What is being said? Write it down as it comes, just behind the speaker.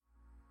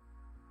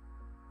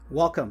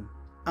Welcome.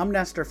 I'm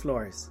Nestor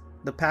Flores,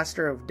 the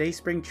pastor of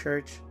Dayspring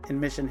Church in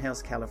Mission Hills,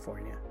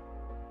 California.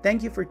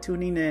 Thank you for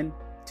tuning in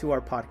to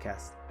our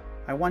podcast.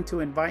 I want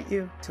to invite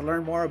you to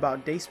learn more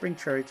about Dayspring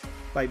Church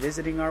by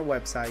visiting our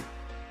website,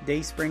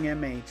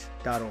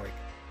 dayspringmh.org.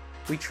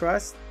 We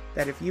trust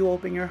that if you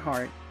open your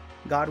heart,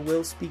 God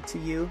will speak to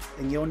you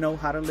and you'll know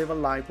how to live a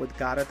life with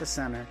God at the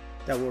center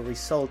that will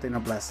result in a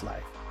blessed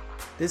life.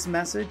 This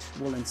message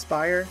will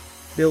inspire,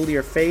 build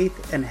your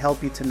faith, and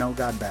help you to know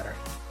God better.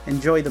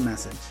 Enjoy the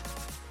message.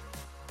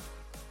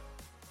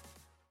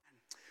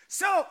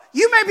 So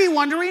you may be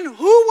wondering,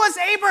 who was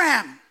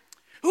Abraham?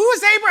 Who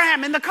was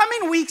Abraham? In the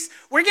coming weeks,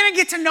 we're going to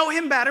get to know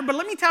him better. But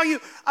let me tell you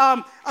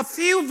a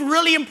few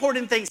really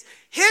important things.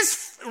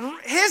 His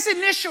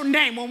initial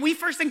name, when we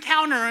first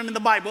encounter him in the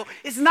Bible,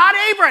 is not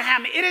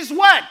Abraham. It is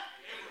what?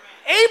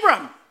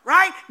 Abram,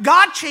 right?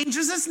 God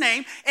changes his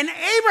name, and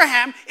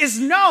Abraham is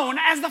known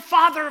as the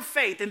father of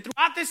faith. And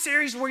throughout this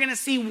series, we're going to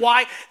see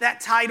why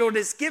that title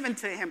is given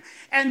to him.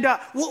 And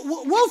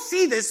we'll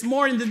see this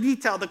more in the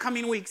detail the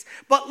coming weeks.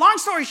 But long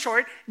story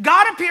short,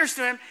 God appears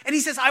to him, and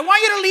he says, I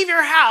want you to leave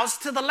your house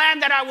to the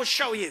land that I will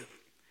show you.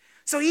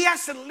 So he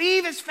has to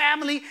leave his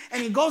family,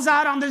 and he goes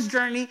out on this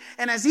journey.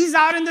 And as he's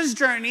out in this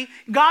journey,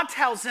 God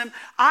tells him,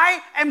 I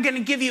am going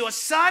to give you a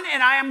son,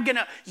 and I am going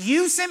to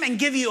use him and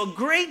give you a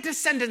great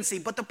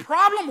descendancy. But the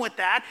problem with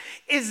that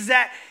is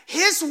that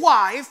his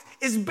wife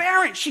is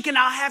barren. She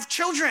cannot have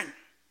children.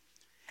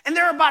 And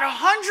they're about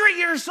 100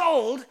 years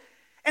old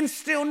and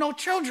still no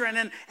children.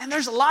 And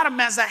there's a lot of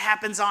mess that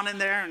happens on in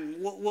there, and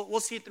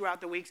we'll see it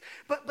throughout the weeks.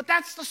 But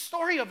that's the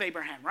story of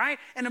Abraham, right?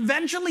 And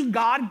eventually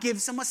God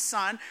gives him a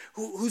son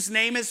whose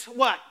name is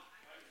what?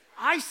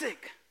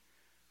 Isaac,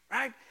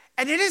 right?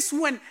 And it is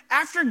when,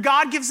 after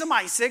God gives him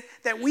Isaac,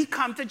 that we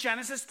come to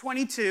Genesis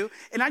 22.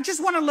 And I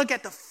just want to look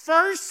at the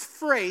first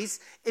phrase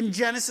in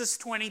Genesis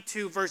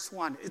 22, verse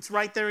 1. It's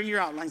right there in your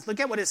outlines.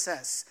 Look at what it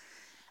says.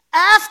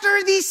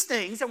 After these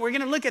things, and we're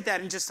going to look at that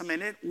in just a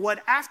minute,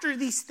 what after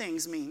these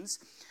things means.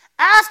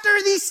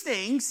 After these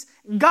things,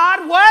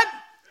 God what?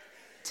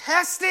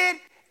 Tested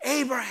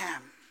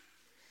Abraham.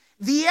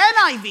 The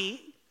NIV,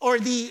 or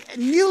the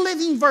New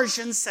Living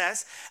Version,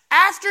 says,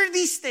 after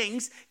these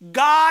things,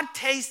 God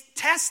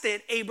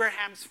tested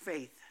Abraham's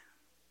faith.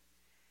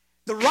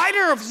 The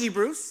writer of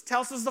Hebrews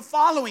tells us the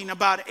following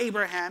about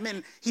Abraham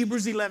in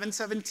Hebrews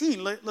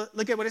 11:17.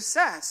 Look at what it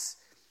says.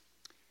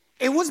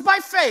 It was by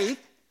faith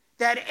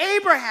that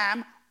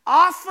Abraham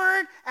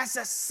offered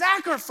Isaac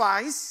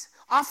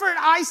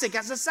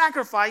as a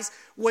sacrifice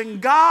when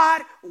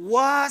God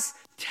was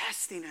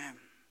testing him.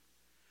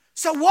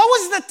 So what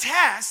was the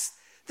test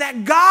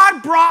that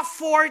God brought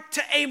forth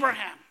to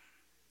Abraham?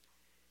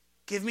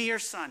 Give me your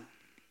son.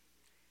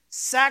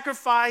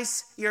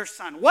 Sacrifice your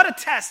son. What a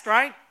test,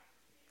 right?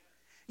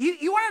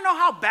 You want to know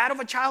how bad of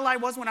a child I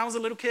was when I was a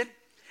little kid?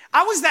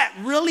 I was that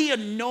really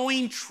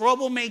annoying,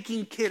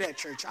 troublemaking kid at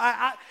church.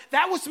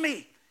 That was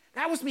me.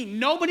 That was me.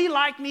 Nobody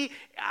liked me.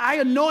 I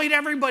annoyed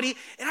everybody.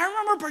 And I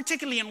remember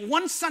particularly in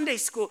one Sunday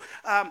school,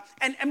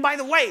 and by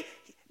the way,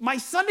 my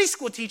Sunday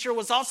school teacher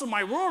was also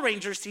my Royal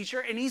Rangers teacher,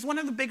 and he's one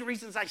of the big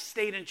reasons I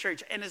stayed in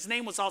church, and his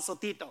name was also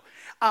Tito.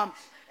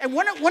 And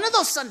one of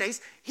those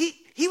Sundays,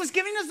 he was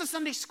giving us the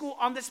Sunday school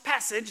on this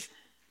passage,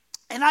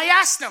 and I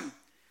asked him,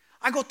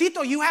 I go,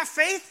 Tito, you have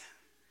faith?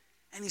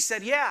 And he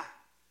said, yeah.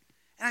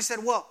 And I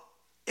said, well,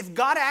 if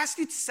God asked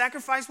you to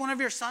sacrifice one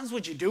of your sons,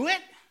 would you do it?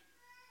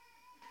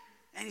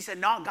 And he said,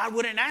 no, God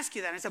wouldn't ask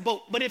you that. I said,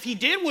 but if he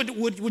did,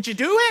 would you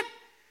do it?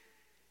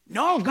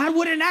 No, God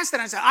wouldn't ask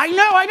that. I said, I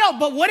know.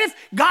 But what if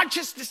God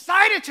just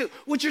decided to?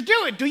 Would you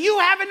do it? Do you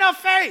have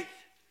enough faith?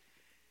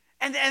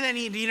 And then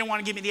he didn't want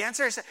to give me the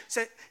answer. I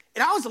said,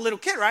 and I was a little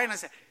kid, right? And I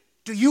said,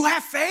 do you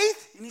have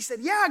faith? And he said,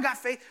 yeah, I got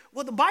faith.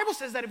 Well, the Bible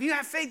says that if you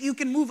have faith, you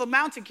can move a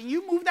mountain. Can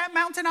you move that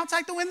mountain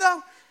outside the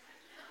window?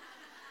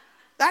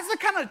 That's the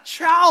kind of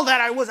child that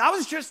I was. I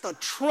was just a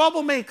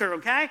troublemaker,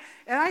 okay?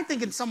 And I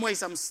think in some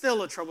ways I'm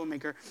still a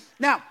troublemaker.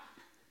 Now,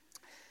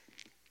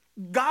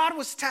 God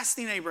was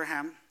testing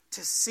Abraham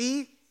to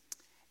see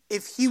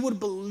if he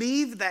would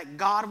believe that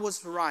God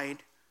was right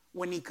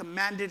when he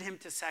commanded him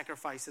to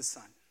sacrifice his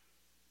son.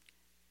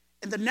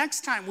 And the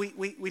next time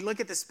we look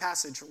at this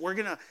passage, we're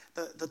going to,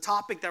 the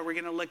topic that we're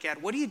going to look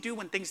at, what do you do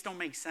when things don't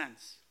make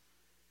sense?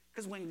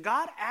 Because when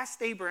God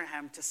asked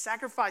Abraham to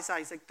sacrifice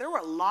Isaac, there were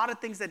a lot of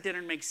things that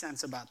didn't make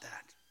sense about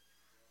that.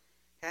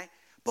 Okay?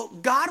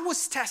 But God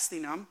was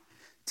testing him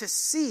to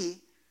see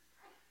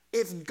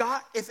if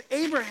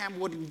Abraham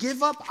would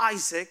give up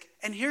Isaac,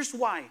 and here's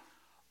why.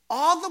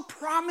 All the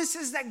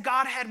promises that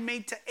God had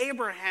made to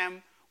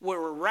Abraham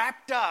were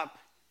wrapped up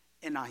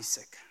in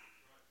Isaac.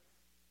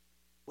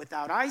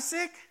 Without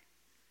Isaac,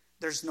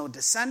 there's no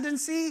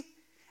descendancy.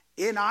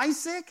 In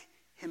Isaac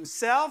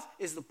himself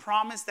is the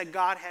promise that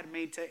God had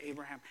made to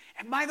Abraham.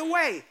 And by the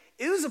way,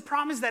 it was a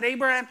promise that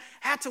Abraham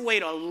had to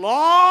wait a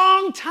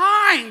long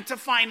time to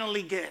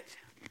finally get,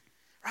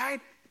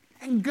 right?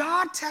 And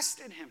God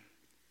tested him.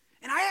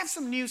 And I have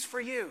some news for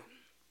you.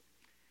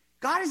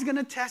 God is going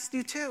to test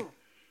you too.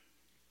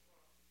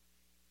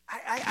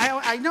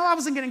 I know I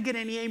wasn't going to get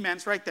any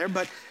amens right there,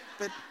 but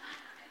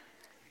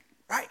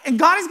right? And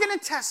God is going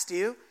to test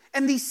you.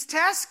 And these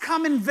tests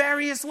come in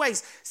various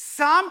ways.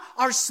 Some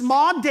are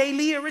small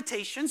daily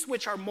irritations,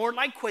 which are more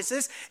like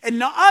quizzes, and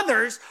the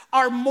others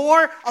are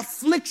more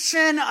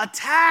affliction,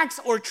 attacks,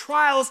 or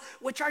trials,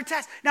 which are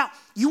tests. Now,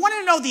 you want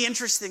to know the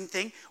interesting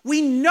thing?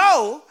 We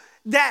know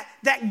that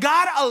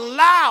God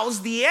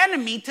allows the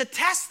enemy to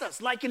test us,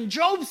 like in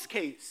Job's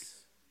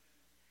case.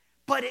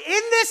 But in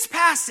this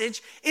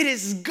passage, it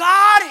is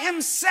God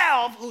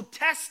himself who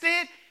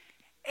tested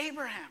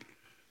Abraham.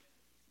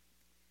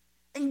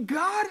 And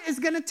God is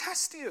going to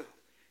test you,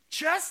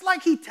 just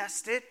like he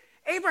tested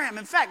Abraham.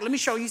 In fact, let me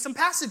show you some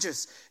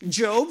passages.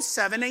 Job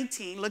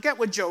 7:18. Look at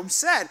what Job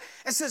said.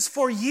 It says,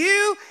 for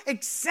you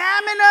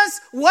examine us,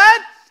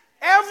 what?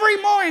 Every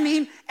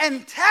morning,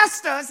 and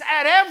test us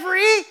at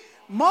every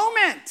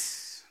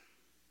moment.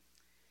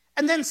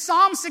 And then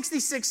Psalm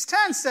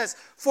 66:10 says,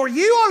 for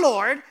you, O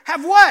Lord,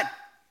 have what?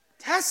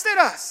 Tested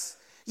us.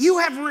 You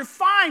have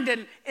refined,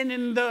 and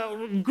in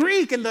the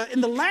Greek, in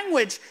the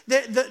language,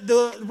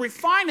 the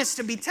refine is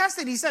to be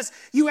tested. He says,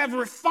 you have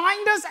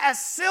refined us as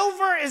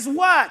silver is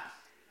what?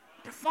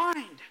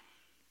 Refined.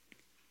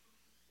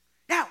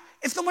 Now,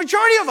 if the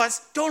majority of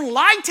us don't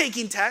like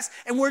taking tests,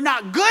 and we're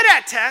not good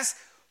at tests,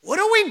 what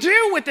do we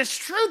do with this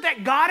truth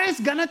that God is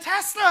going to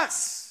test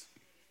us?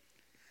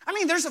 I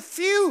mean, there's a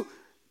few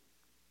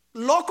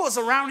locals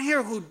around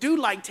here who do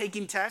like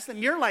taking tests, and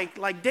you're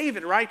like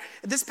David, right?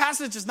 This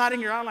passage is not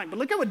in your outline, but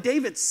look at what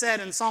David said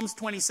in Psalms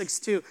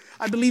 26:2.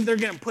 I believe they're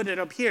going to put it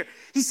up here.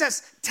 He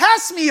says,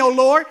 test me, O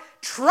Lord,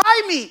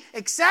 try me,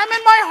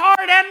 examine my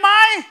heart and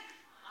my...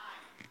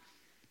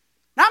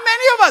 Not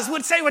many of us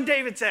would say what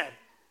David said.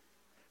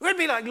 We'd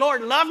be like,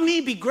 Lord, love me,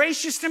 be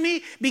gracious to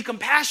me, be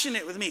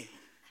compassionate with me.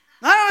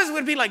 None of us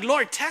would be like,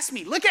 Lord, test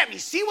me, look at me,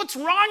 see what's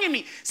wrong in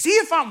me, see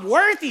if I'm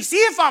worthy, see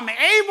if I'm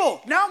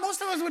able. No,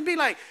 most of us would be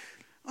like,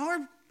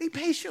 Lord, be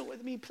patient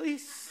with me,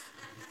 please.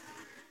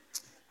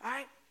 All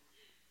right?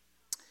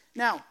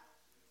 Now,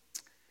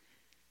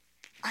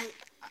 I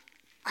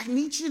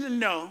need you to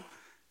know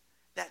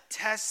that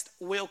test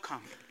will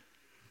come.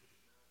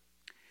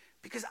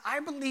 Because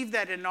I believe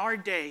that in our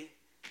day,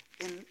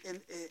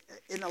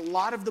 in a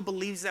lot of the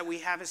beliefs that we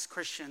have as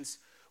Christians,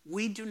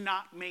 we do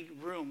not make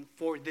room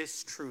for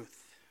this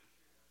truth.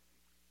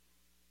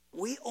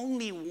 We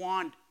only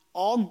want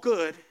all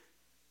good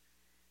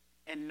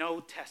and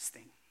no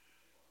testing.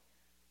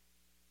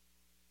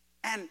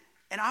 And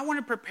I want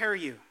to prepare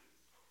you,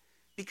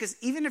 because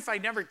even if I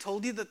never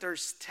told you that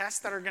there's tests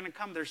that are going to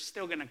come, they're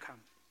still going to come.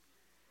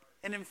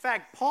 And in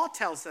fact, Paul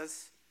tells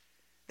us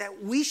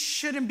that we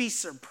shouldn't be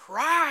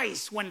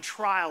surprised when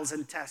trials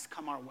and tests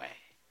come our way.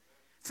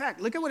 In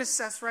fact, look at what it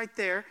says right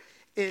there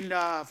in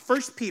 1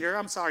 Peter.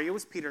 I'm sorry, it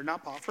was Peter,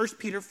 not Paul. 1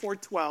 Peter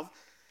 4:12,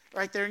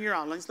 right there in your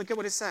outlines. Look at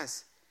what it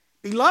says.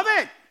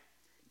 Beloved,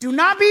 do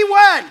not be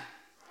what?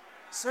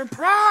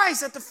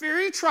 Surprised at the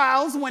fiery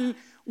trials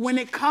when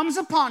it comes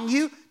upon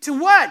you to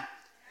what?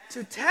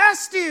 To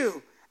test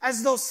you,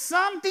 as though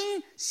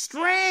something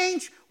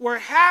strange were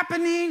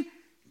happening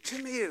to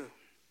you.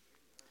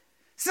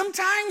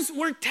 Sometimes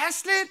we're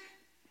tested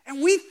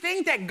and we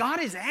think that God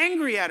is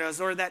angry at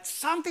us or that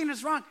something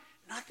is wrong.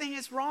 Nothing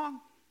is wrong.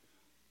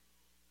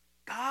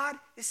 God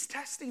is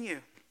testing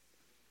you.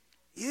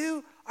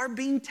 You are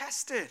being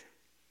tested.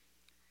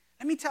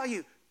 Let me tell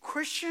you,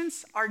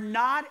 Christians are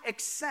not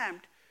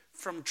exempt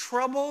from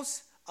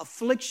troubles,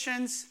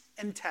 afflictions,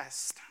 and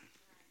tests.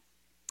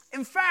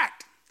 In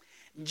fact,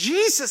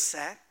 Jesus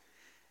said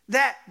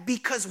that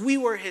because we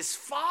were his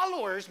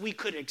followers, we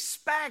could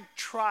expect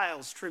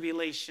trials,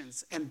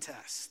 tribulations, and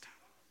tests.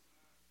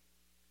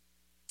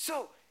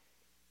 So,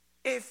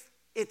 if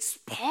it's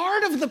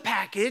part of the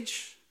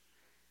package,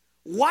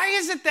 why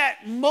is it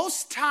that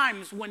most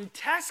times when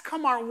tests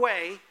come our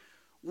way,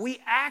 we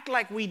act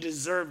like we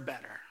deserve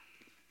better?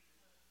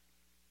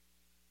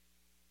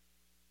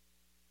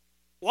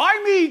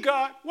 Why me,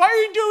 God? Why are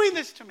you doing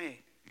this to me?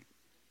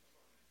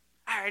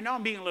 I know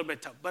I'm being a little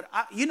bit tough, but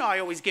I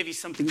always give you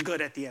something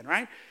good at the end,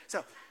 right?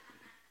 So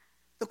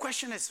the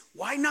question is,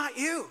 why not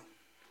you?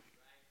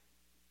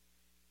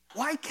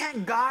 Why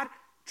can't God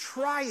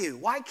try you?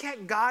 Why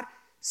can't God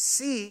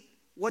see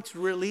what's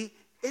really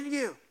in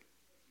you?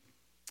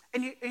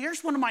 And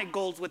here's one of my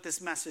goals with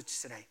this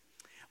message today.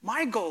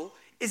 My goal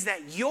is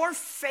that your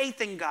faith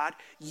in God,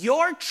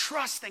 your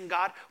trust in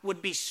God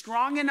would be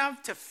strong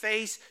enough to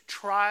face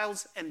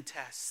trials and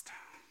tests.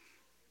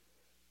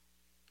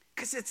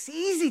 Because it's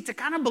easy to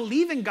kind of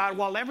believe in God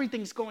while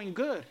everything's going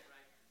good.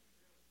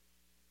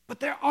 But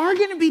there are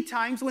going to be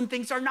times when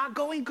things are not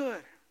going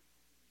good.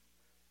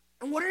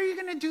 And what are you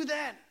going to do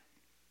then?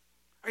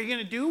 Are you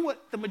going to do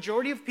what the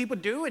majority of people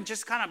do and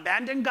just kind of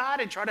abandon God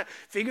and try to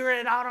figure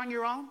it out on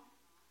your own?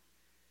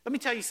 Let me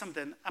tell you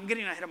something. I'm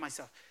getting ahead of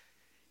myself.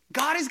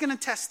 God is going to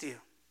test you.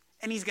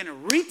 And he's going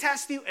to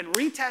retest you and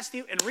retest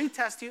you and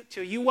retest you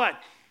till you what?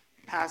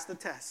 Pass the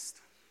test.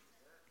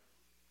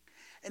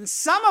 And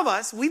some of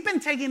us, we've been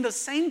taking the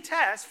same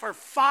test for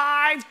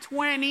 5,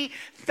 20,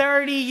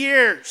 30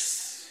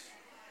 years.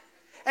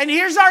 And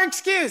here's our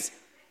excuse.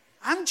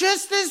 I'm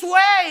just this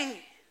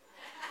way.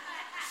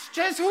 It's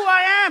just who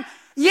I am.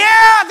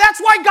 Yeah, that's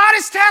why God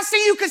is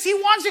testing you, because he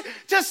wants you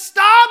to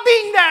stop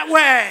being that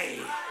way.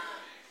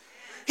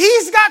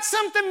 He's got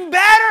something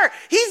better.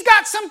 He's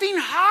got something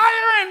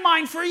higher in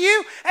mind for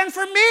you and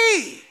for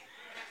me.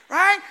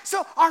 Right?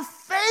 So our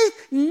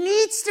faith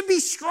needs to be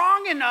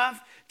strong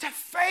enough to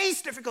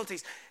face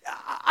difficulties.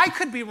 I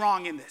could be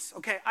wrong in this,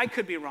 okay? I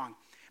could be wrong.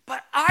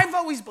 But I've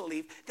always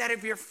believed that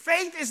if your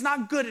faith is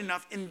not good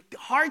enough in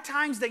hard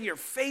times, then your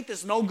faith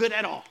is no good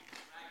at all.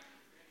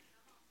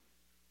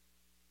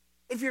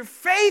 If your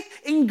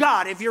faith in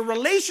God, if your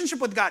relationship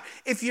with God,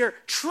 if your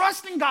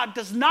trust in God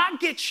does not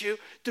get you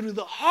through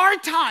the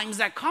hard times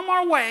that come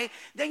our way,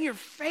 then your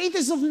faith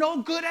is of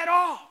no good at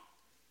all.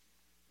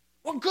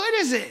 What good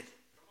is it?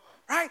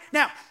 Right?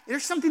 Now,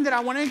 there's something that I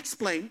want to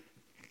explain,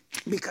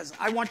 because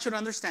I want you to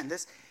understand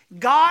this.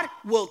 God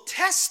will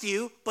test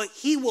you, but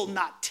he will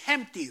not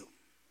tempt you.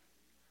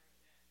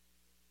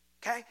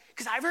 Okay?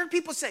 Because I've heard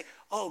people say,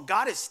 oh,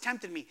 God has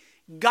tempted me.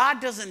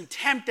 God doesn't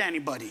tempt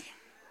anybody.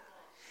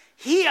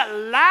 He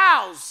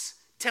allows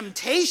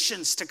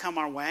temptations to come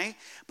our way,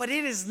 but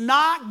it is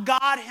not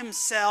God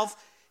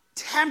himself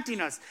tempting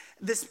us.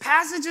 This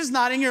passage is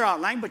not in your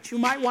outline, but you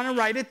might want to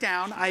write it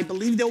down. I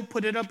believe they'll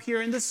put it up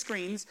here in the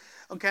screens,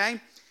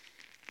 okay?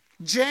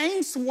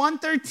 James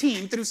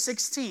 1:13 through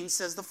 16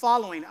 says the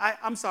following.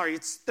 I'm sorry,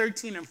 it's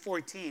 13 and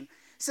 14. It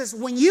says,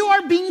 when you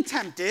are being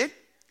tempted,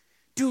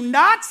 do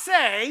not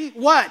say,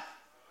 what?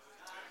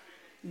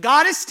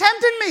 God is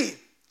tempting me.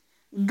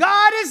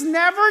 God is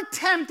never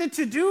tempted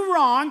to do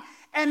wrong,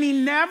 and he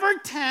never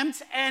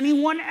tempts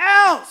anyone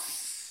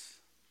else.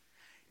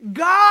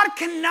 God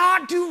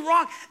cannot do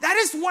wrong. That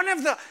is one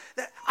of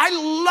I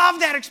love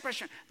that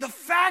expression. The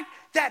fact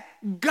that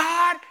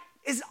God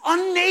is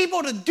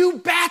unable to do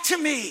bad to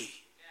me.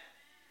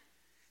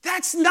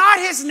 That's not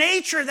his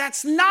nature.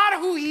 That's not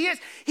who he is.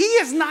 He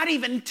is not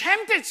even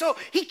tempted, so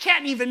he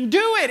can't even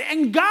do it.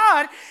 And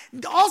God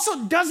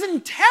also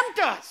doesn't tempt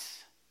us.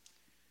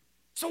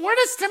 So where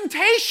does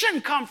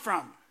temptation come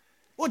from?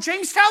 Well,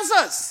 James tells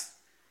us.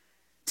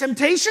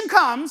 Temptation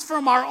comes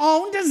from our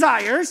own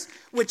desires,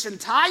 which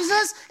entice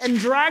us and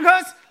drag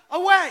us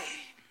away.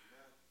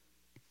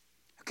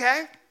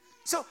 Okay?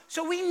 So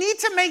we need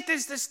to make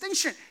this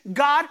distinction.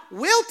 God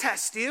will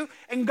test you,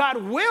 and God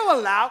will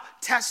allow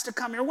tests to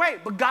come your way,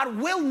 but God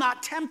will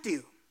not tempt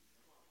you.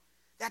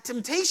 That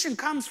temptation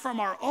comes from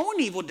our own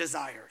evil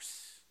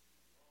desires.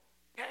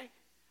 Okay?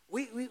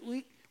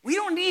 We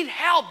don't need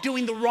help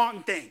doing the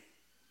wrong thing.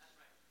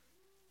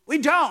 We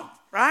don't,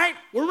 right?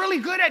 We're really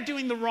good at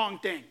doing the wrong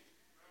thing.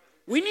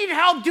 We need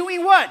help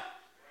doing what?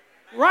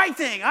 Right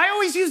thing. I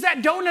always use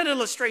that donut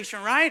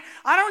illustration, right?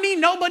 I don't need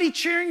nobody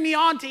cheering me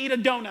on to eat a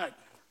donut.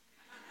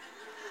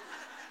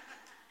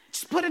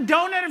 Just put a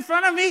donut in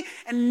front of me,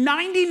 and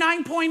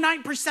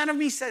 99.9% of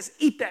me says,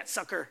 eat that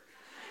sucker.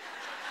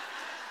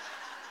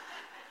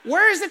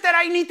 Where is it that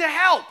I need the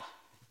help?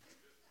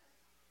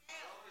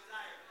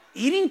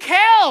 Eating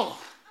kale.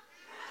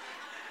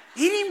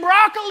 Eating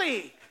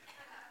broccoli.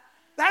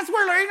 That's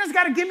where Lorena's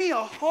got to give me a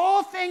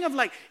whole thing of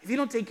like, if you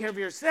don't take care of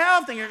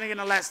yourself, then you're not going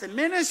to last in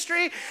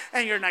ministry,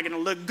 and you're not going to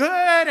look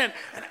good, and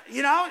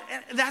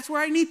that's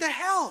where I need the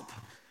help.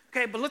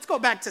 Okay, but let's go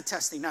back to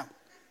testing now.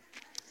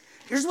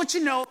 Here's what you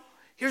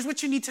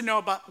need to know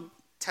about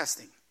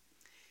testing.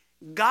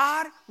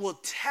 God will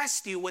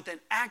test you with an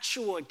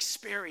actual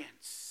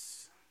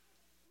experience.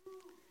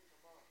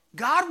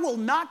 God will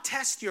not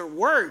test your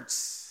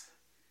words.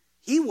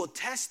 He will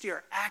test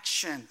your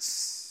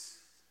actions.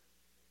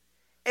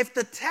 If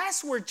the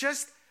tests were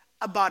just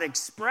about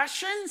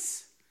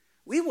expressions,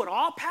 we would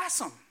all pass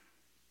them.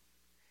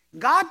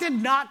 God did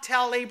not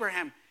tell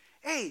Abraham,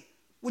 hey,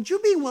 would you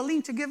be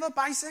willing to give up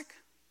Isaac?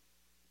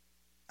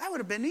 That would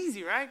have been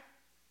easy, right?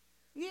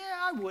 Yeah,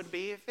 I would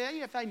be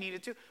if I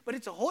needed to. But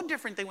it's a whole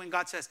different thing when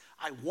God says,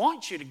 I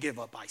want you to give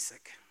up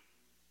Isaac.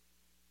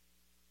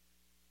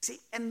 See,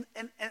 and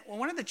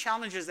one of the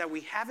challenges that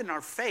we have in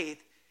our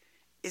faith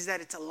is that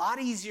it's a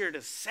lot easier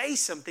to say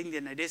something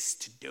than it is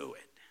to do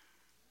it.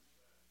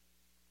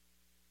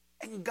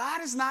 And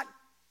God is not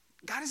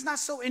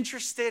so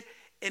interested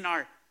in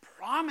our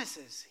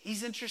promises.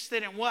 He's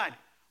interested in what?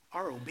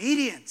 Our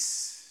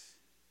obedience.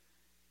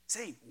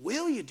 Saying,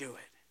 will you do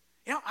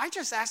it? I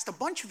just asked a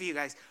bunch of you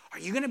guys, are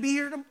you going to be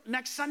here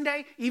next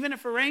Sunday, even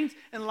if it rains?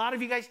 And a lot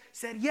of you guys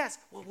said yes.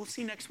 Well, we'll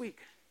see next week.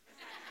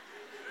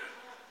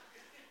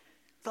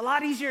 It's a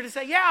lot easier to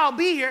say, yeah, I'll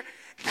be here.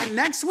 And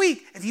next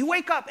week, if you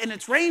wake up and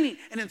it's raining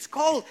and it's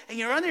cold and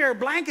you're under your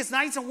blankets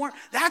nice and warm,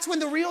 that's when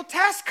the real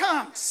test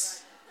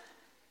comes.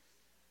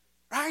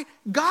 Right?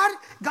 God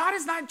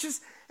is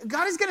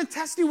going to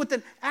test you with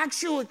an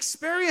actual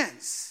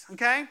experience.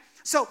 Okay?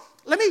 So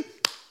I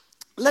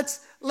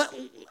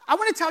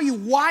want to tell you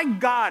why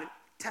God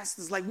tests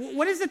us. Like,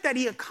 what is it that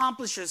he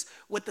accomplishes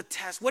with the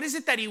test? What is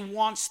it that he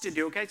wants to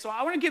do? Okay? So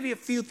I want to give you a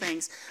few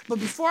things. But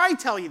before I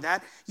tell you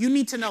that, you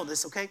need to know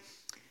this, okay?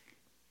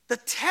 The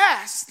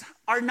tests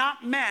are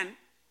not meant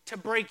to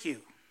break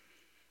you.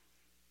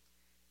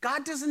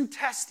 God doesn't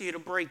test you to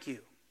break you,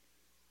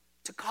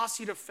 to cause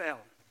you to fail,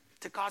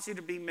 to cause you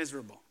to be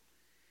miserable.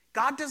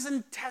 God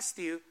doesn't test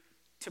you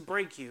to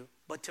break you,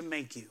 but to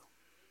make you.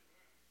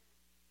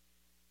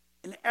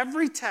 In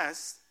every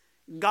test,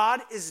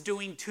 God is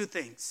doing two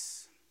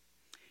things.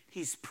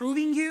 He's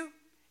proving you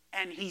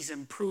and he's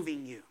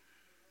improving you.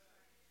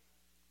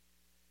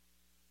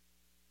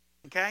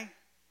 Okay?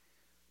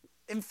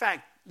 In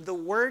fact, the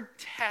word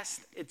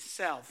test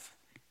itself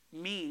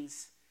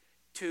means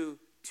to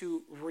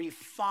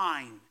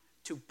refine,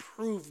 to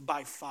prove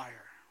by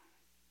fire.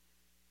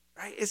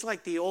 Right? It's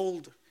like the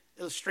old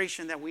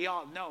illustration that we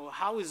all know.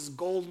 How is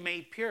gold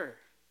made pure?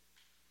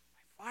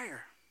 By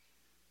fire.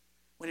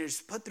 When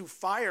it's put through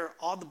fire,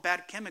 all the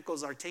bad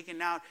chemicals are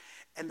taken out,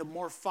 and the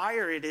more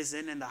fire it is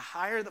in, and the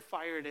higher the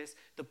fire it is,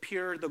 the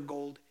purer the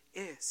gold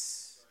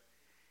is.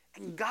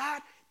 And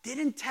God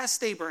didn't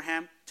test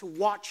Abraham to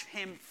watch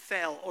him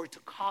fail or to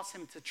cause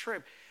him to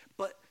trip,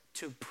 but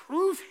to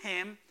prove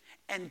him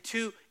and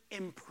to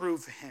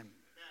improve him.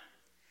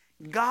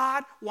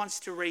 God wants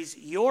to raise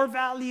your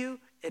value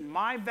and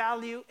my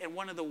value, and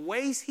one of the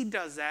ways he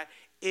does that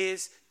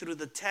is through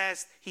the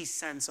test he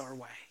sends our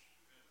way.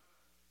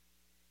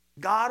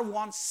 God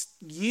wants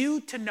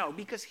you to know,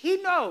 because he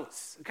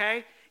knows,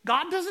 okay?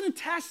 God doesn't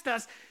test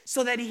us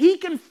so that he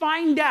can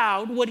find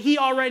out what he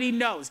already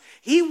knows.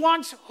 He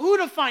wants who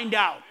to find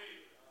out?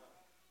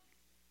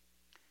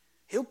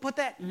 He'll put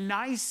that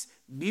nice,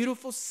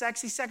 beautiful,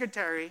 sexy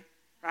secretary,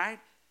 right?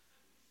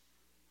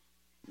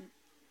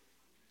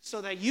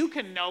 So that you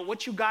can know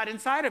what you got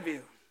inside of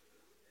you.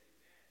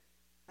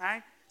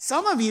 Right?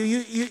 Some of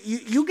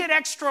you get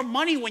extra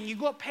money when you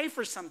go pay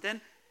for something,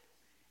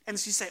 and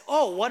so you say,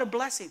 oh, what a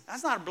blessing.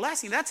 That's not a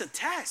blessing, that's a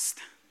test.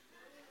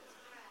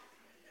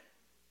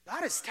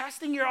 God is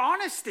testing your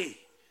honesty.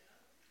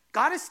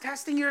 God is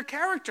testing your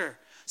character.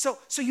 So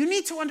you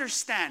need to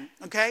understand,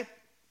 okay?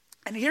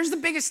 And here's the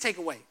biggest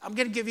takeaway. I'm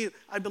going to give you,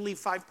 I believe,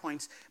 5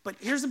 points. But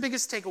here's the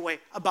biggest takeaway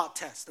about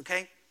test,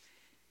 okay?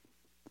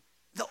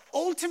 The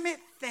ultimate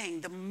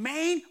thing, the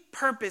main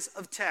purpose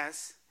of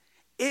tests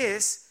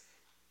is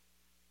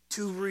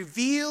to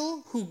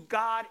reveal who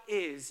God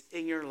is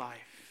in your life.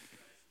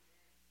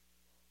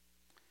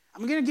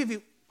 I'm going to give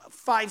you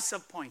 5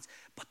 subpoints.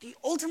 But the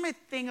ultimate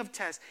thing of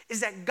tests is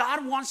that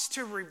God wants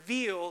to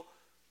reveal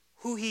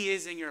who he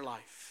is in your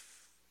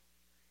life.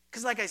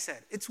 Because like I said,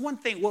 it's one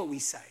thing what we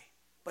say,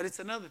 but it's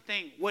another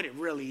thing what it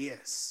really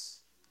is.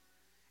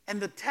 And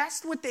the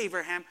test with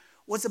Abraham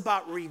was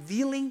about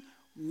revealing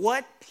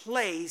what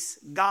place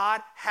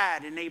God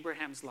had in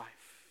Abraham's life.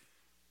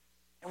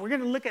 And we're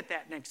going to look at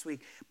that next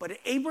week. But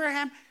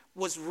Abraham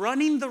was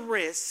running the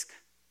risk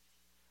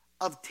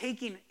of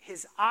taking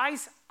his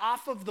eyes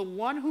off of the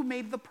one who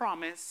made the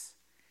promise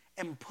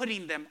and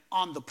putting them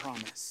on the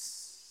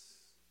promise.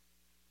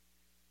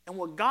 And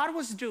what God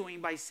was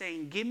doing by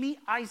saying, give me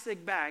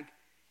Isaac back,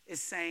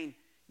 is saying,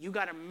 you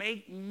got to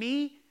make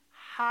me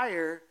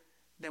higher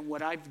than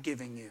what I've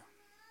given you.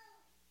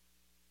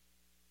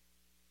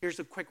 Here's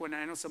a quick one.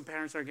 I know some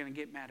parents are going to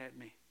get mad at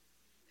me.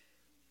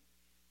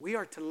 We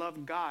are to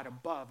love God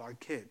above our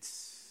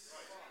kids.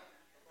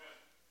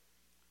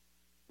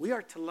 We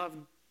are to love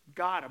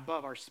God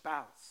above our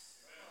spouse.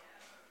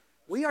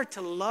 We are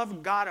to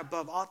love God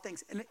above all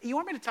things. And you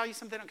want me to tell you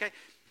something, okay?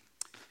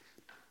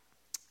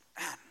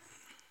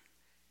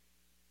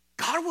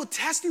 God will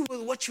test you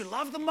with what you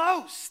love the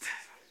most.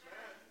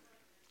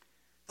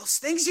 Those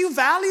things you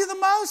value the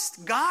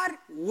most, God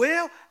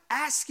will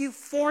ask you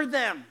for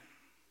them.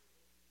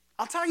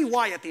 I'll tell you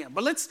why at the end.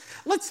 But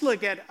let's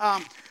look at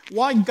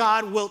why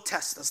God will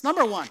test us.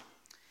 Number one,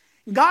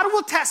 God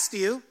will test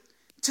you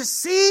to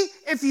see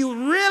if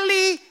you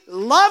really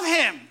love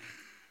him.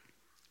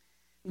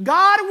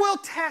 God will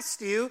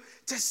test you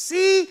to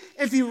see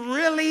if you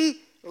really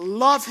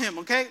love him,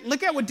 okay?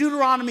 Look at what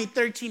Deuteronomy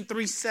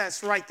 13:3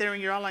 says right there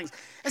in your outlines.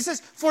 It says,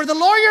 for the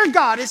Lord your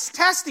God is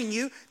testing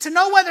you to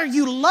know whether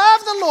you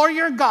love the Lord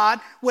your God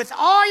with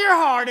all your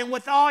heart and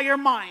with all your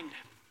mind.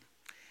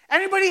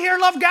 Anybody here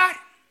love God?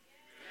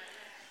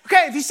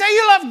 Okay, if you say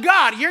you love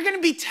God, you're going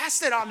to be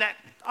tested on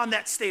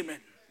that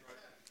statement.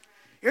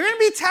 You're going to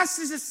be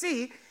tested to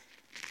see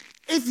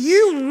if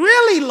you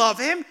really love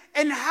him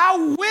and how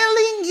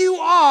willing you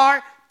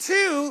are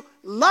to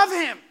love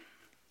him.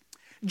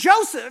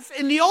 Joseph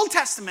in the Old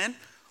Testament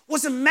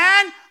was a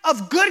man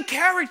of good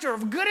character,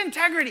 of good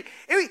integrity.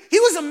 He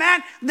was a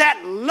man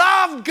that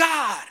loved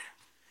God.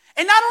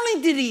 And not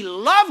only did he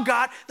love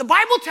God, the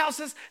Bible tells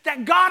us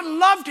that God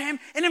loved him.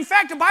 And in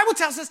fact, the Bible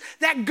tells us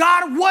that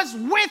God was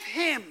with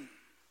him.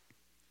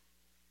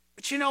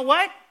 But you know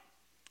what?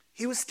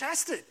 He was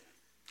tested.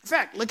 In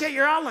fact, look at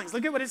your outlines.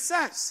 Look at what it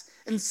says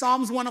in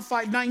Psalms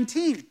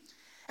 105:19.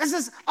 It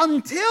says,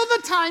 until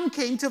the time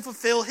came to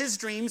fulfill his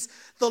dreams,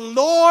 the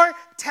Lord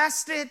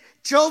tested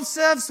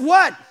Joseph's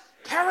what?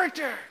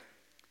 Character.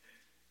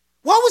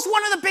 What was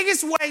one of the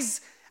biggest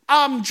ways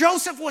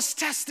Joseph was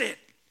tested?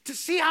 To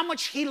see how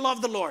much he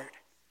loved the Lord.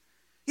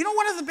 You know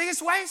one of the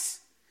biggest ways?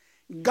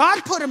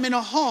 God put him in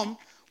a home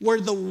where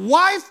the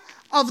wife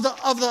of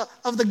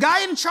the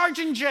guy in charge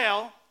in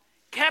jail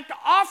kept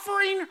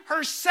offering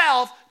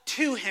herself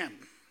to him.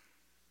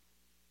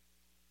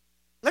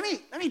 Let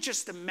me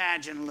just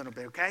imagine a little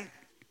bit, okay?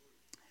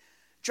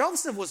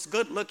 Joseph was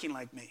good looking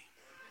like me.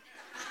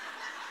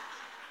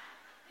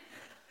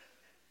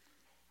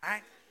 All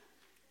right?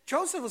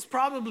 Joseph was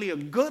probably a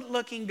good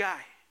looking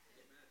guy.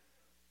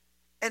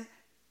 And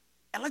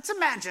let's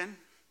imagine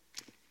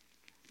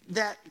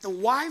that the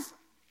wife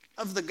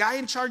of the guy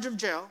in charge of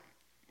jail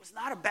was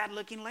not a bad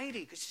looking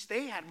lady, because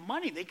they had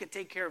money. They could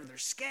take care of their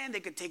skin.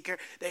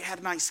 They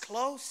had nice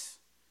clothes.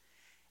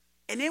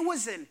 And it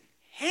wasn't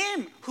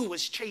him who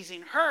was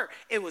chasing her.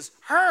 It was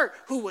her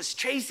who was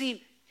chasing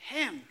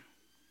him.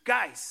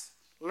 Guys,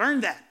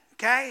 learn that,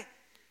 okay?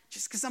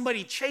 Just because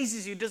somebody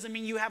chases you doesn't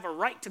mean you have a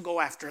right to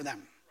go after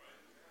them.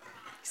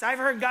 Because I've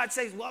heard God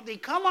say, well, they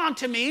come on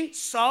to me,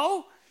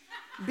 so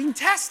being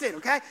tested,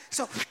 okay?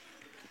 So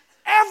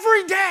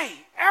every day,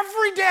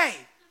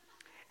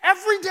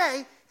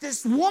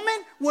 this woman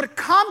would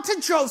come to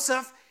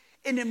Joseph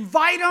and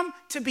invite him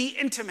to be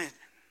intimate.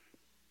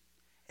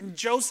 And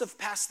Joseph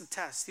passed the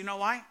test. You know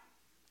why?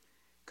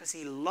 Because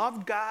he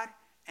loved God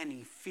and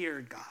he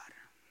feared God.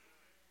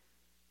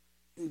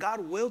 And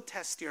God will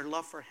test your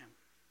love for him.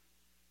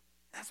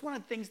 That's one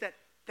of the things that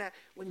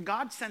when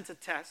God sends a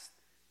test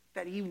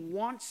that he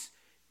wants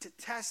to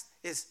test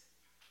is,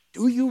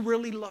 do you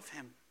really love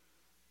him?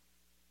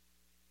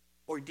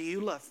 Or do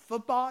you love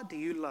football? Do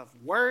you love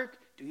work?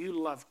 Do you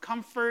love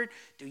comfort?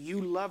 Do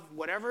you love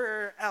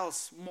whatever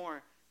else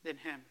more than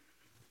him?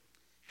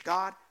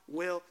 God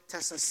will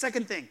test us.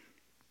 Second thing,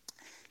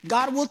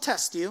 God will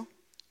test you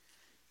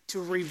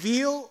to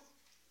reveal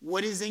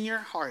what is in your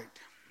heart.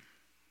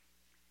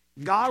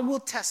 God will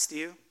test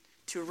you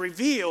to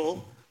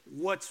reveal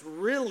what's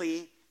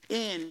really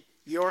in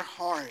your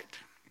heart.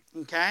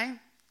 Okay?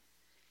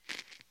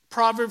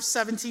 Proverbs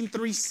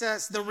 17:3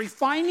 says, the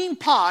refining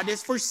pot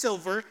is for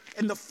silver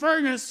and the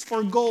furnace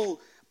for gold,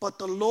 but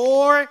the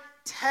Lord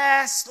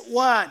tests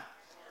what?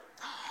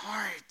 The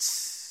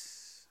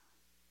hearts.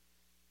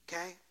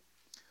 Okay?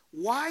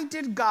 Why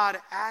did God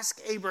ask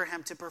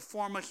Abraham to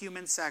perform a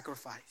human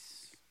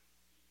sacrifice?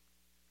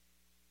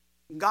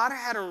 God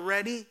had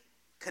already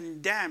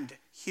condemned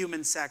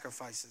human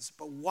sacrifices,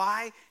 but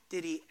why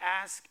did he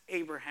ask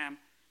Abraham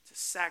to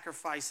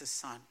sacrifice his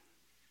son?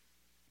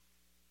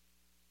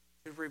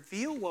 To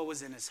reveal what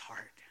was in his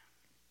heart.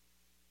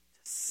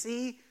 To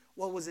see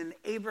what was in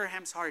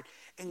Abraham's heart.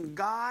 And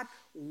God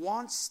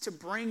wants to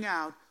bring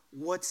out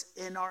what's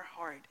in our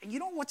heart. And you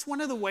know what's one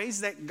of the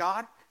ways that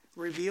God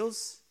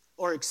reveals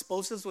or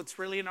exposes what's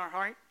really in our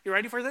heart? You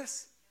ready for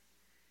this?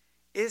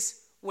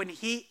 Is when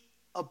he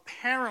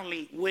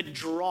apparently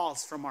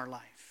withdraws from our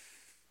life.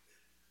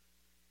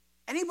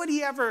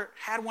 Anybody ever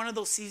had one of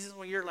those seasons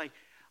when you're like,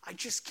 I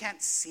just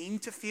can't seem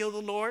to feel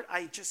the Lord.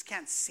 I just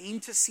can't seem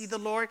to see the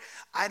Lord.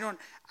 I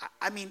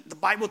mean, the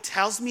Bible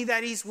tells me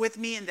that he's with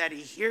me and that he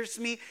hears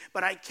me,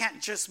 but I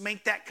can't just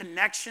make that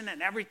connection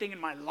and everything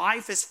in my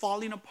life is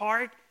falling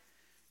apart.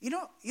 You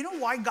know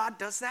why God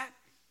does that?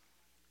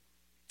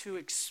 To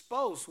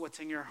expose what's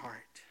in your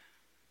heart.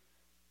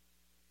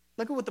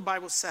 Look at what the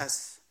Bible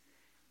says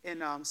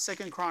in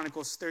 2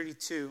 Chronicles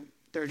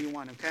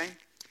 32:31, okay?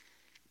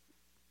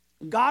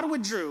 God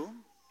withdrew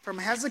from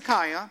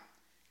Hezekiah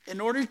in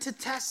order to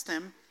test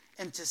him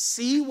and to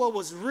see what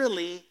was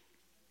really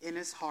in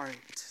his heart.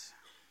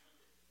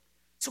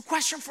 So,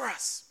 question for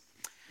us.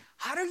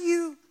 How do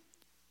you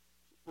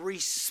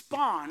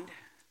respond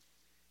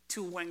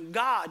to when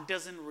God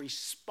doesn't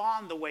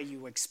respond the way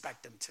you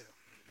expect him to?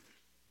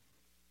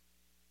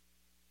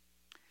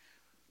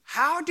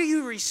 How do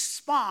you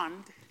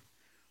respond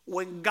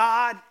when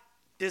God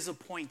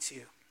disappoints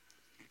you?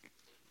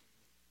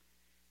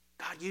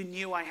 God, you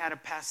knew I had to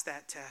pass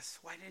that test.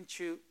 Why didn't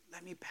you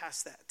let me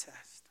pass that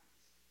test?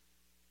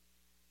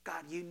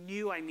 God, you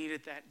knew I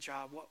needed that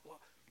job.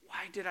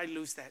 Why did I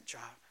lose that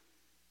job?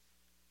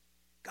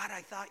 God,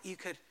 I thought you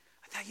could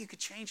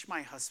change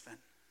my husband.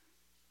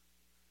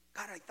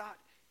 God,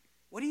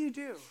 what do you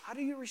do? How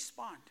do you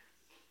respond?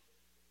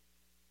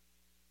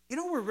 You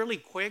know, we're really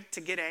quick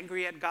to get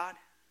angry at God.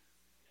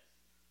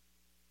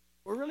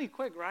 We're really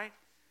quick, right?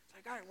 It's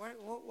like, God,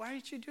 why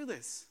did you do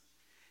this?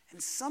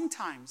 And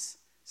sometimes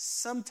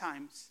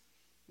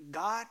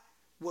God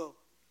will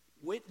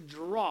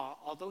withdraw,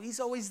 although he's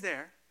always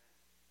there,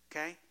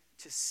 okay,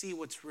 to see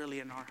what's really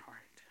in our heart.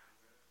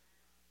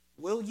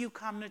 Will you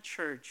come to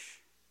church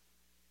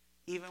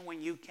even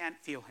when you can't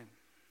feel him?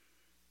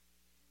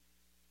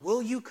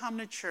 Will you come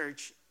to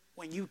church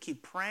when you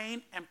keep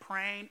praying and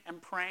praying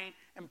and praying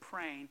and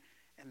praying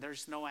and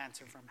there's no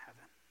answer from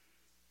heaven?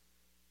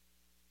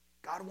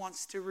 God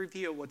wants to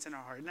reveal what's in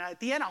our heart. Now, at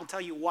the end, I'll tell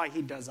you why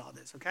he does all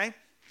this, okay?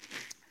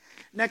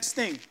 Next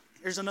thing,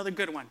 here's another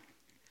good one.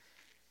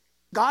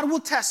 God will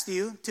test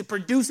you to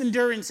produce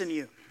endurance in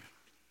you.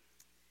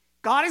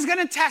 God is going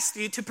to test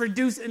you to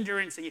produce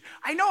endurance in you.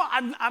 I know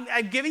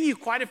I'm giving you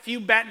quite a few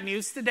bad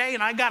news today,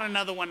 and I got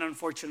another one,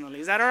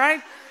 unfortunately. Is that all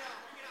right?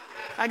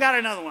 I got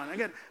another one.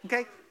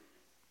 Okay?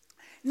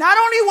 Not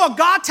only will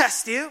God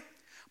test you,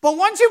 but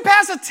once you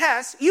pass a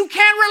test, you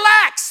can't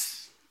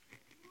relax.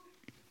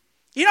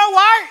 You know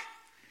why?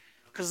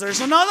 Because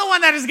there's another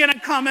one that is going to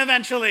come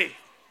eventually.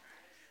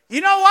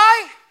 You know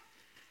why?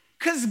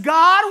 Because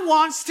God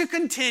wants to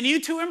continue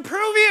to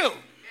improve you.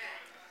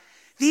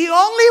 The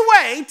only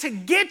way to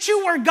get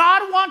you where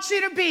God wants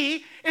you to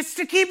be is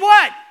to keep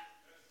what?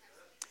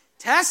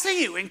 Testing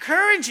you,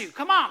 encourage you.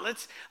 Come on,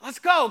 let's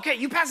go. Okay,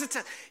 you pass the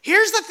test.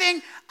 Here's the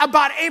thing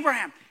about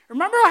Abraham.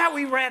 Remember how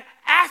we read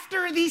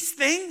after these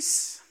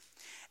things?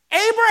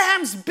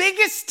 Abraham's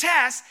biggest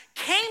test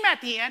came at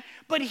the end,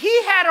 but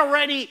he had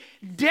already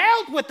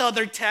dealt with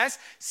other tests.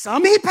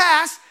 Some he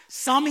passed,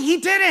 some he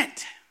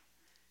didn't.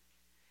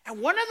 And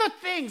one of the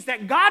things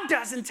that God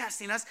does in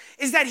testing us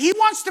is that he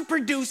wants to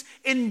produce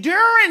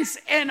endurance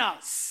in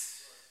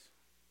us.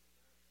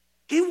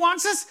 He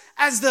wants us,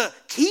 as the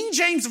King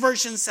James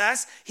Version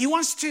says, he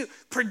wants to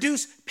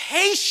produce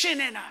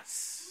patience in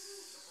us.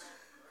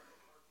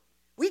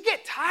 We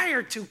get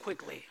tired too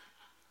quickly.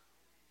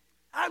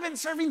 I've been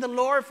serving the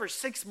Lord for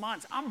 6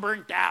 months. I'm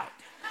burnt out.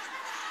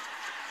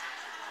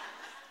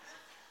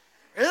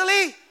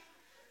 Really?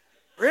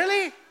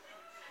 Really?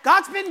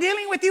 God's been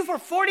dealing with you for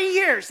 40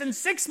 years. In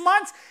 6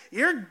 months,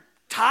 you're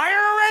tired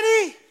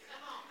already?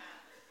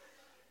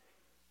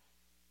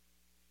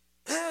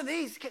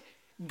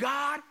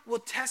 God will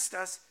test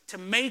us to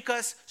make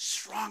us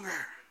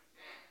stronger.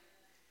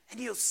 And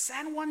he'll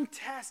send one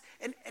test.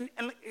 And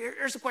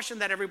here's a question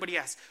that everybody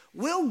asks.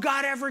 Will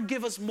God ever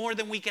give us more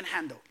than we can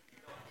handle?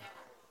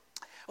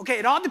 Okay,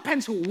 it all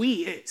depends who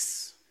we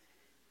is.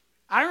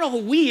 I don't know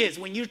who we is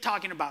when you're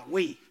talking about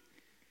we.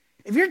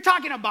 If you're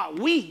talking about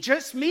we,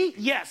 just me,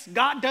 yes,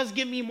 God does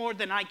give me more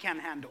than I can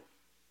handle.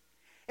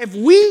 If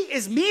we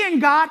is me and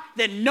God,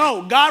 then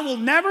no, God will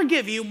never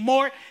give you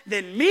more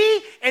than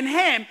me and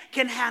him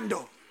can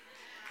handle.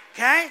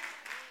 Okay?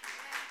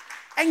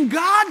 And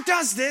God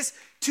does this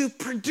to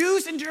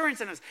produce endurance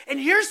in us. And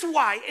here's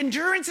why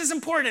endurance is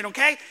important,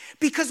 okay?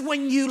 Because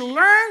when you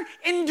learn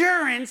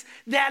endurance,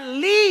 that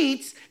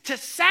leads to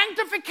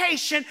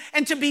sanctification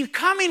and to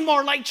becoming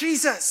more like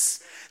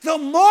Jesus. The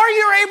more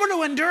you're able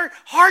to endure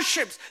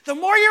hardships, the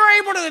more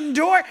you're able to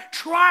endure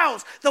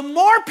trials, the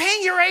more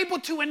pain you're able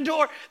to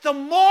endure, the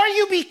more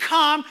you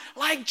become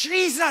like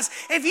Jesus.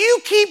 If you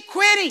keep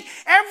quitting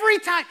every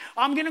time,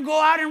 I'm going to go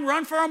out and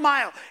run for a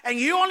mile, and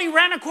you only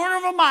ran a quarter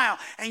of a mile,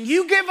 and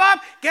you give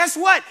up, guess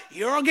what?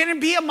 You're going to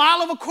be a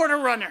mile of a quarter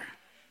runner.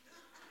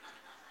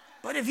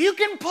 But if you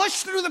can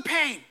push through the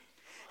pain,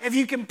 if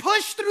you can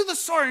push through the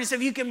soreness,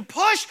 if you can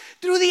push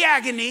through the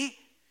agony,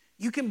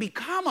 you can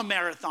become a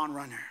marathon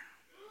runner.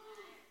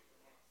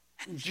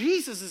 And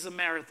Jesus is a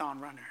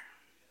marathon runner.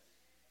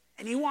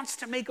 And he wants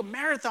to make a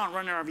marathon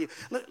runner of you.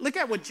 Look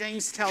at what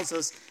James tells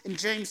us in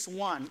James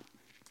 1,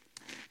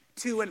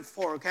 2, and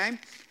 4, okay?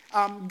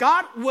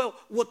 God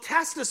will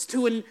test us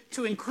to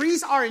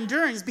increase our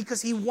endurance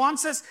because he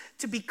wants us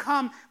to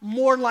become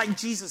more like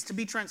Jesus, to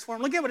be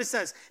transformed. Look at what it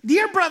says.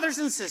 Dear brothers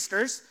and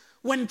sisters,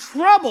 when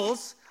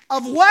troubles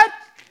of what?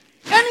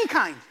 Any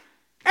kind,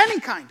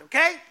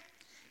 okay?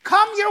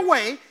 Come your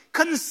way,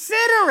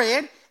 consider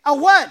it a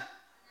what?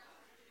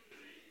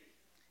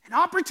 An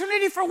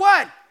opportunity for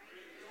what?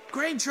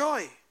 Great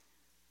joy.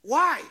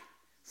 Why?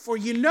 For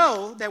you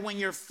know that when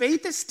your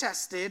faith is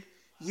tested,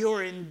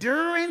 your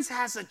endurance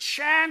has a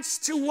chance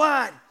to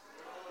what?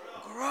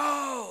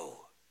 Grow.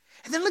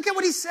 And then look at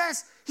what he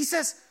says. He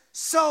says,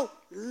 so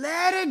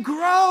let it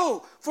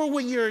grow. For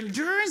when your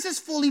endurance is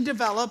fully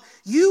developed,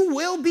 you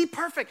will be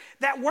perfect.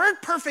 That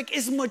word perfect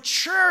is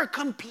mature,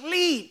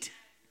 complete.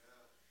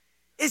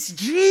 It's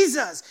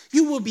Jesus.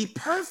 You will be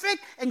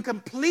perfect and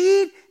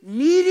complete,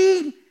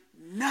 needing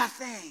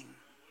nothing.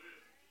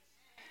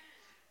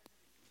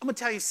 I'm going to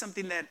tell you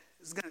something that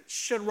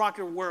should rock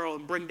your world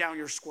and bring down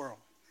your squirrel.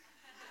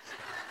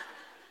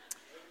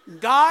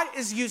 God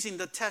is using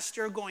the test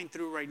you're going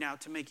through right now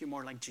to make you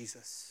more like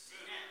Jesus.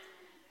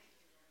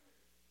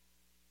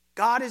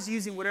 God is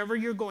using whatever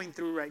you're going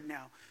through right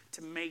now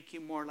to make you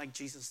more like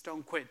Jesus.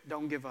 Don't quit.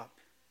 Don't give up.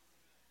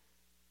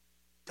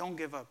 Don't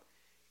give up.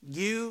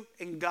 You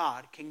and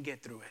God can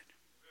get through it.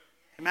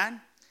 Amen?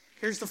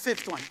 Here's the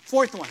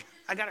fourth one.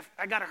 I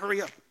gotta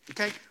hurry up,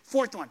 okay?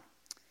 Fourth one.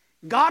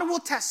 God will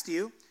test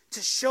you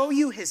to show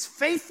you his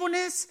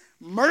faithfulness,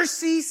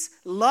 mercies,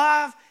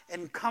 love,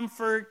 and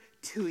comfort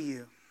to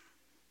you.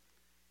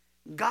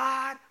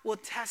 God will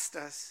test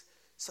us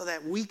so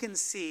that we can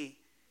see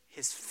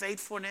his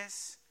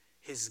faithfulness,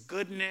 his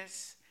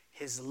goodness,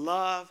 his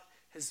love,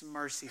 his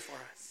mercy for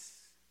us.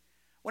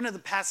 One of the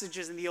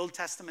passages in the Old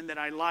Testament that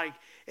I like,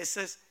 it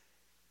says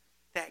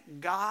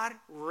that God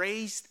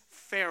raised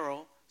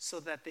Pharaoh so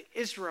that the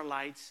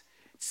Israelites,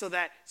 so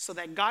that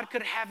God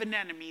could have an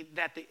enemy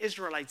that the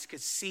Israelites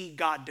could see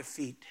God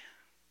defeat.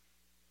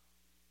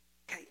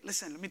 Okay,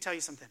 listen, let me tell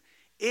you something.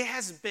 It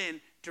has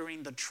been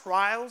during the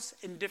trials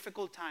and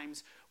difficult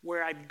times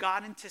where I've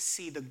gotten to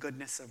see the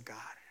goodness of God.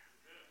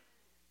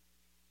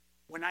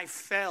 When I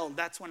failed,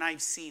 that's when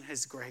I've seen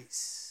his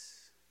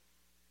grace.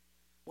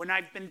 When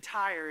I've been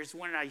tired is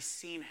when I've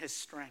seen his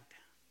strength.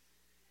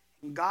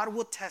 And God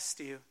will test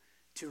you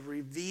to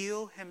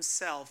reveal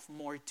himself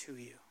more to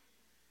you.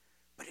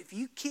 But if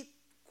you keep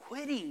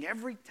quitting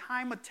every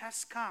time a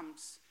test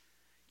comes,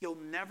 you'll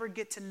never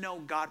get to know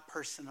God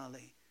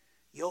personally.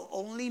 You'll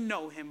only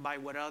know him by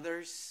what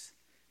others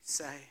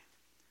say.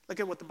 Look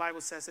at what the Bible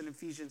says in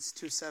Ephesians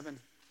 2:7.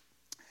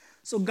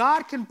 So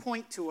God can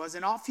point to us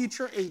in all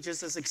future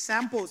ages as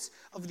examples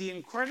of the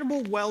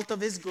incredible wealth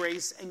of his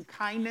grace and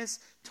kindness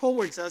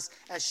towards us,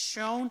 as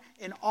shown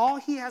in all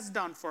he has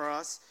done for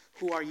us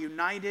who are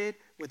united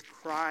with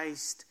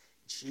Christ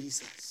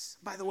Jesus.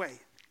 By the way,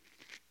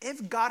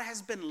 if God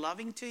has been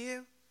loving to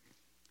you,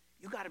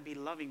 you got to be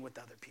loving with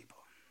other people.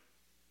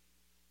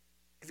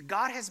 If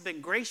God has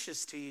been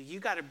gracious to you, you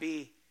got to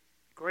be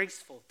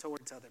graceful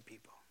towards other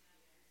people.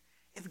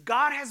 If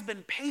God has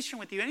been patient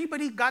with you,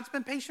 anybody God's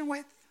been patient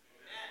with?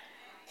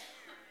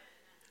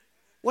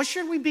 What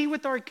should we be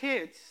with our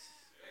kids?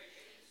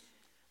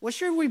 What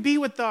should we be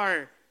with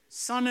our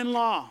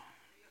son-in-law?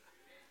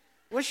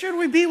 What should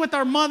we be with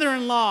our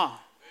mother-in-law?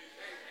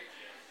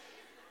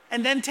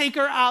 And then take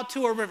her out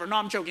to a river. No,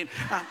 I'm joking.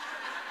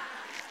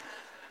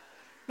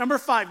 Number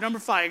five.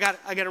 I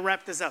got to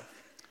wrap this up.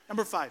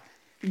 Number 5.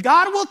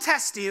 God will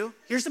test you.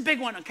 Here's the big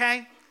one,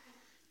 okay?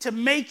 To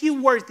make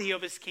you worthy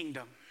of his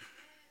kingdom.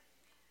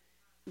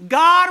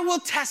 God will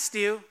test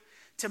you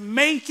to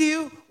make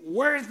you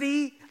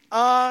worthy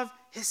of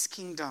his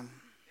kingdom.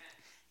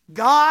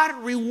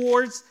 God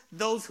rewards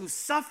those who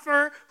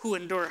suffer, who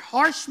endure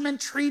harsh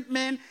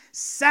treatment,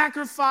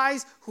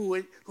 sacrifice,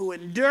 who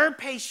endure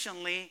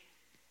patiently,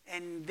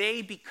 and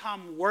they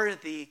become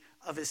worthy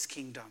of his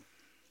kingdom.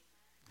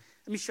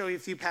 Let me show you a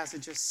few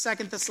passages.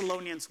 2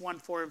 Thessalonians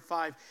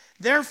 1:4-5.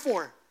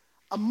 Therefore,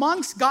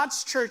 amongst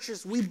God's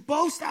churches, we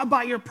boast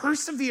about your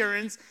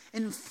perseverance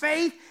and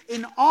faith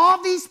in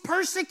all these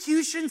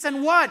persecutions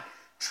and what?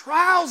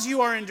 Trials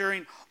you are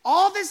enduring.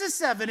 All this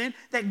is evident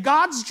that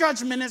God's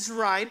judgment is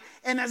right,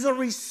 and as a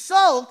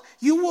result,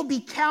 you will be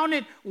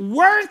counted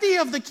worthy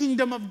of the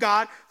kingdom of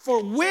God,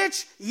 for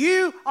which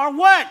you are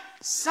what?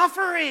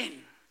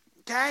 Suffering.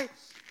 Okay?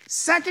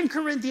 2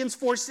 Corinthians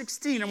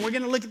 4:16, and we're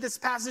going to look at this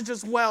passage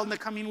as well in the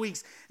coming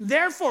weeks.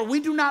 Therefore,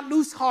 we do not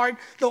lose heart,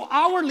 though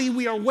outwardly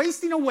we are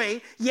wasting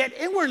away, yet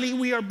inwardly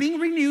we are being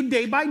renewed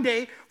day by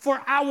day,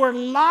 for our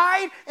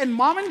light and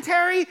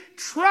momentary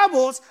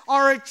troubles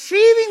are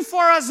achieving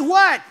for us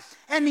what?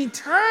 An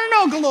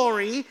eternal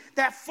glory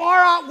that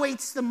far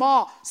outweighs them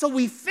all. So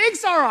we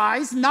fix our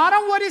eyes not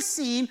on what is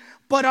seen,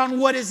 but on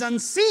what is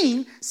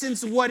unseen,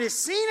 since what is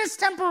seen is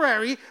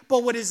temporary,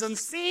 but what is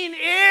unseen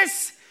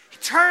is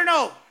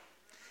eternal.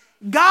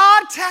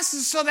 God tests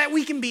us so that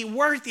we can be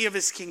worthy of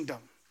his kingdom.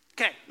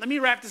 Okay, let me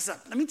wrap this up.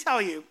 Let me tell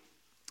you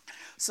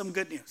some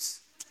good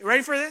news. You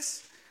ready for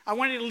this? I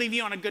wanted to leave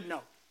you on a good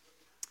note.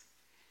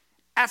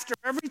 After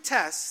every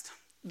test,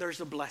 there's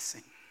a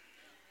blessing.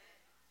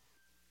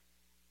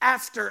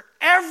 After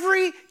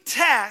every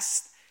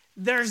test,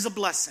 there's a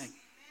blessing.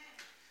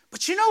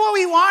 But you know what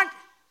we want?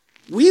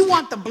 We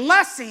want the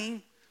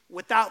blessing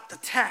without the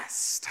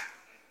test.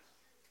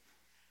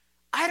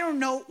 I don't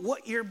know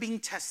what you're being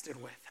tested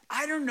with.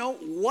 I don't know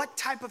what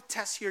type of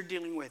test you're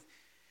dealing with.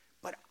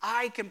 But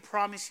I can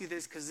promise you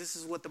this, because this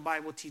is what the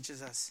Bible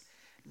teaches us.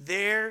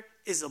 There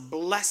is a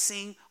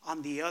blessing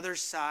on the other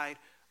side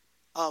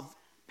of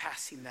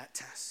passing that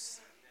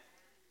test.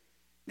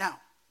 Now,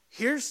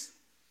 here's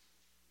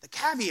the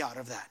caveat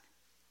of that.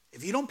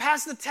 If you don't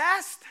pass the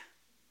test,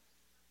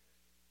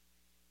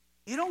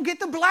 you don't get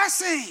the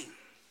blessing.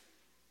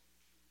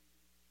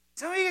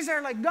 Some of you guys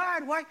are like,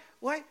 God,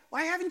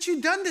 why haven't you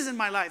done this in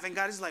my life? And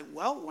God is like,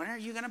 well, when are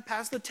you going to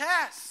pass the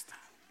test?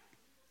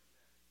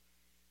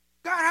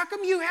 God, how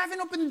come you haven't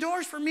opened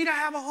doors for me to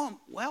have a home?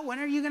 Well, when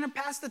are you going to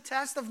pass the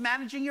test of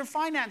managing your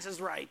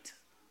finances right?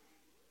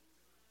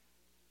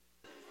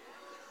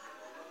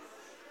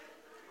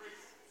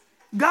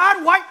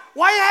 God,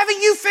 why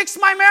haven't you fixed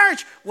my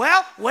marriage?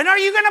 Well, when are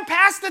you going to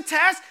pass the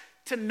test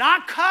to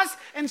not cuss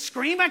and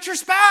scream at your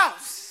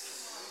spouse?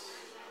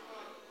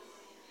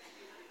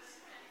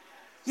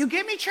 You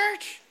get me,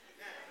 church?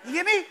 You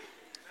get me?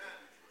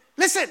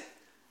 Listen,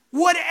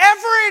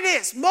 whatever it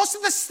is, most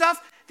of the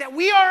stuff that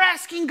we are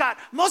asking God,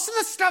 most of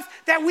the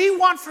stuff that we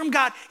want from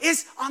God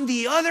is on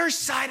the other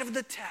side of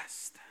the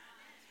test.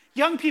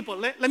 Young people,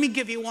 let me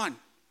give you one.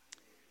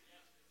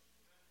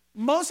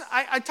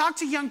 I talk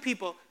to young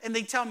people and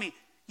they tell me,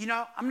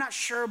 I'm not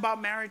sure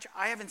about marriage.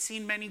 I haven't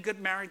seen many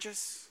good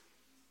marriages.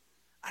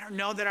 I don't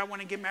know that I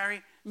want to get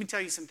married. Let me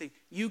tell you something.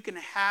 You can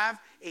have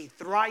a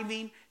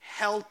thriving,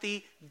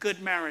 healthy, good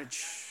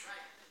marriage.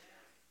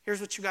 Here's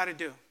what you got to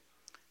do.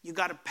 You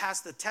got to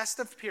pass the test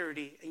of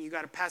purity and you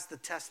got to pass the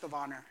test of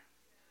honor.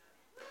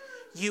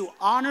 You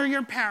honor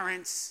your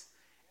parents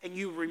and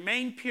you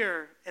remain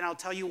pure, and I'll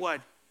tell you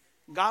what,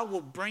 God will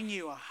bring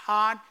you a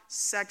hot,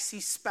 sexy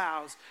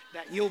spouse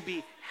that you'll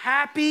be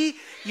happy,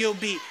 you'll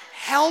be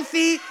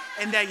healthy,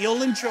 and that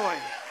you'll enjoy.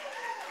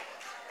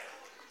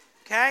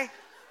 Okay?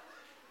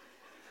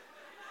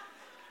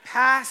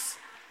 Pass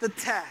the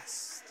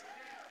test.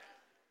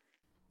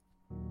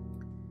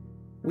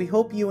 We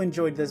hope you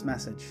enjoyed this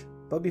message.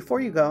 But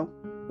before you go,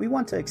 we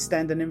want to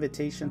extend an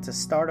invitation to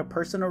start a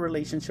personal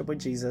relationship with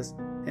Jesus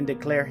and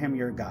declare him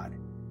your God.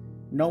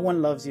 No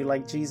one loves you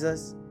like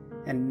Jesus,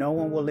 and no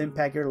one will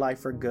impact your life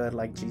for good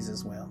like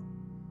Jesus will.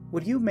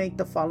 Would you make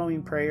the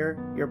following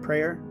prayer your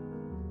prayer?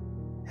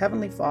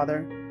 Heavenly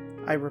Father,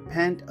 I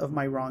repent of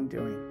my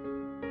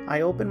wrongdoing.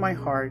 I open my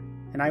heart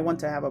and I want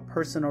to have a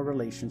personal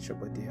relationship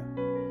with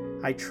you.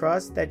 I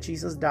trust that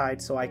Jesus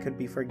died so I could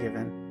be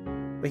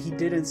forgiven, but he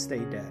didn't stay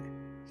dead.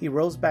 He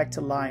rose back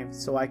to life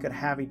so I could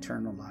have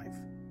eternal life.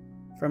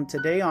 From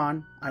today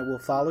on, I will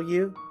follow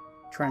you,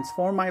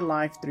 transform my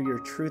life through your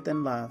truth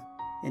and love.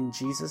 In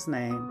Jesus'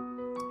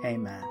 name,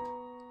 amen.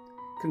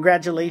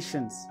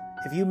 Congratulations.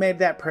 If you made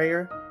that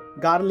prayer,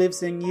 God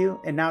lives in you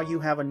and now you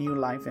have a new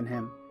life in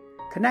him.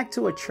 Connect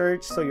to a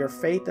church so your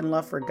faith and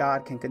love for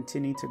God can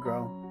continue to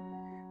grow.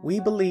 We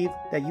believe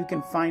that you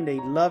can find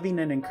a loving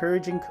and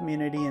encouraging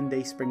community in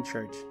Dayspring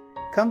Church.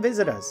 Come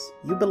visit us.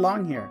 You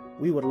belong here.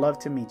 We would love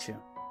to meet you.